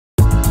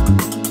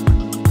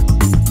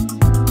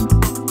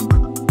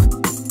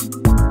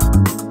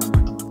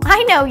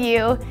I know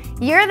you.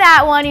 You're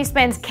that one who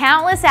spends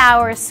countless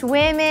hours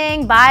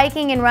swimming,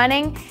 biking, and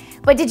running.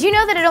 But did you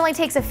know that it only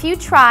takes a few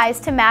tries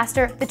to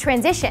master the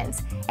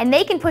transitions, and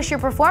they can push your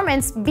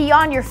performance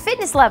beyond your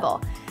fitness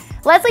level?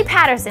 Lesley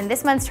Paterson,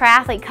 this month's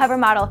Triathlete cover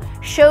model,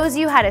 shows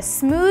you how to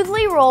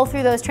smoothly roll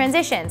through those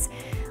transitions.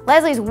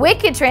 Lesley's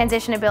wicked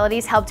transition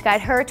abilities helped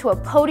guide her to a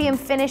podium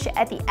finish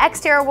at the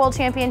Xterra World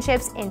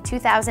Championships in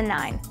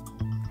 2009.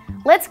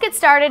 Let's get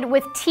started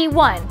with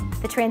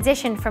T1, the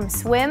transition from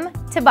swim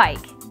to bike.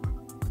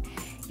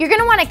 You're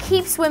going to want to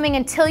keep swimming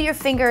until your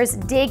fingers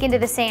dig into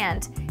the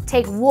sand.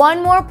 Take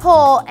one more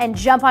pull and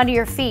jump onto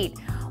your feet.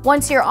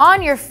 Once you're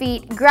on your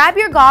feet, grab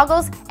your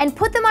goggles and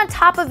put them on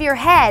top of your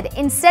head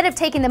instead of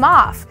taking them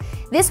off.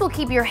 This will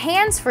keep your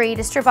hands free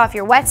to strip off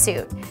your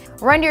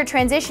wetsuit. Run to your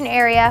transition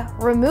area,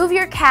 remove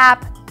your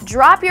cap,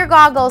 drop your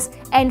goggles,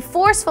 and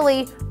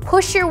forcefully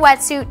push your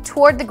wetsuit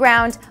toward the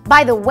ground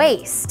by the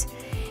waist.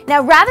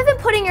 Now, rather than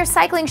putting your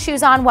cycling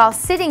shoes on while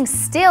sitting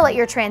still at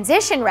your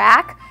transition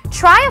rack,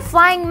 try a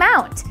flying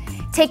mount.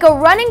 Take a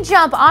running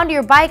jump onto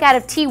your bike out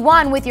of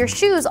T1 with your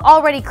shoes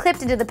already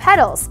clipped into the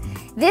pedals.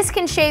 This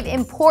can shave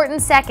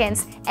important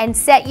seconds and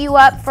set you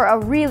up for a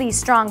really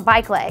strong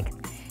bike leg.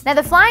 Now,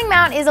 the flying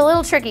mount is a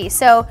little tricky,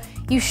 so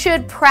you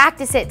should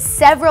practice it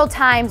several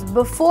times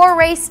before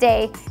race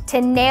day to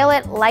nail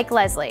it like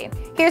Lesley.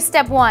 Here's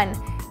step 1.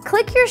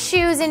 Click your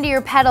shoes into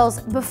your pedals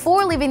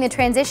before leaving the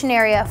transition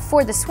area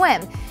for the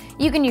swim.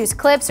 You can use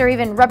clips or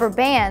even rubber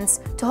bands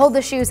to hold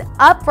the shoes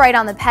upright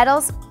on the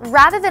pedals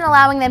rather than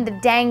allowing them to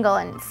dangle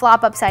and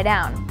flop upside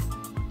down.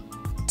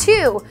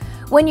 2.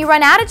 When you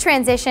run out of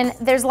transition,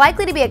 there's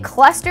likely to be a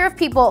cluster of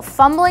people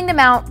fumbling to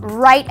mount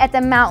right at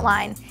the mount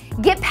line.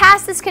 Get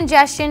past this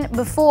congestion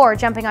before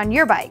jumping on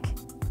your bike.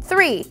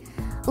 3.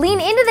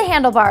 Lean into the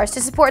handlebars to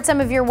support some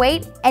of your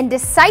weight and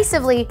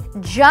decisively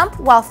jump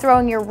while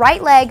throwing your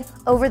right leg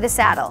over the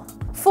saddle.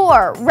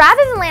 4.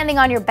 Rather than landing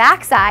on your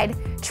backside,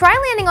 try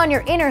landing on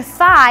your inner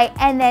thigh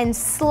and then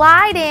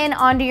slide in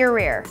onto your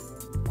rear.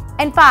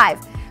 And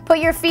 5. Put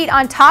your feet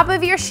on top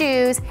of your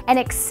shoes and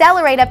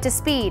accelerate up to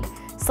speed.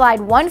 Slide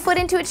one foot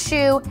into its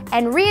shoe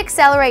and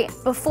re-accelerate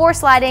before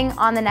sliding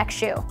on the next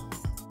shoe.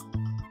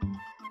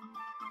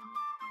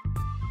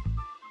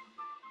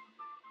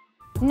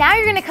 Now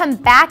you're going to come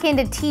back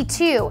into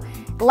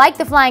T2. Like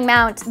the flying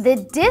mount,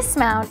 the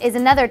dismount is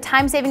another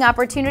time-saving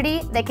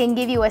opportunity that can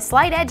give you a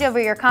slight edge over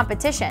your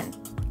competition.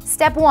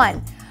 Step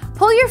 1.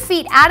 Pull your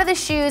feet out of the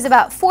shoes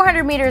about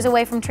 400 meters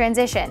away from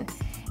transition.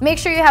 Make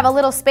sure you have a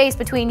little space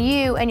between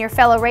you and your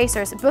fellow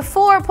racers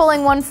before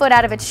pulling one foot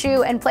out of its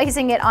shoe and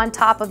placing it on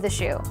top of the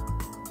shoe.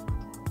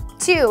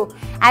 2.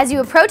 As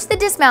you approach the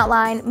dismount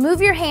line,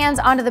 move your hands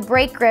onto the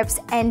brake grips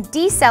and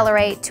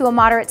decelerate to a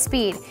moderate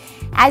speed.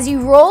 As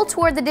you roll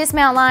toward the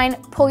dismount line,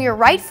 pull your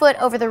right foot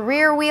over the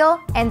rear wheel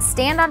and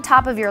stand on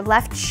top of your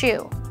left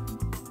shoe.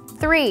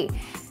 3.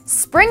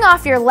 Spring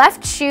off your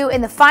left shoe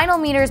in the final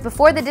meters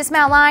before the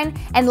dismount line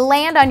and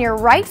land on your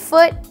right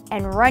foot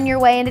and run your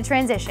way into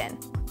transition.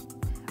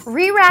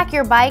 Re-rack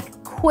your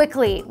bike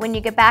quickly when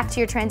you get back to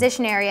your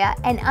transition area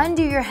and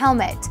undo your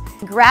helmet.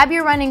 Grab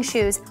your running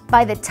shoes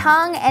by the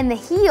tongue and the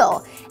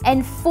heel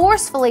and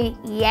forcefully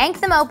yank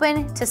them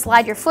open to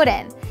slide your foot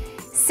in.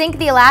 Sink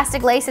the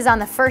elastic laces on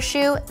the first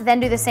shoe,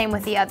 then do the same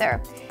with the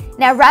other.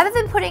 Now, rather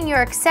than putting your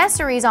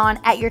accessories on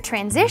at your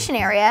transition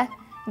area,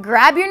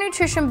 grab your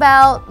nutrition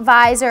belt,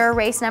 visor,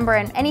 race number,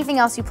 and anything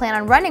else you plan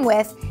on running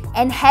with,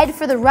 and head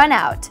for the run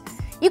out.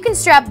 You can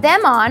strap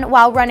them on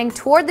while running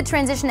toward the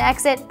transition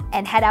exit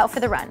and head out for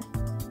the run.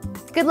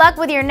 Good luck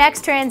with your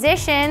next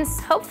transitions.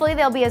 Hopefully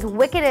they'll be as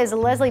wicked as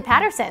Lesley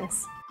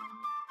Paterson's.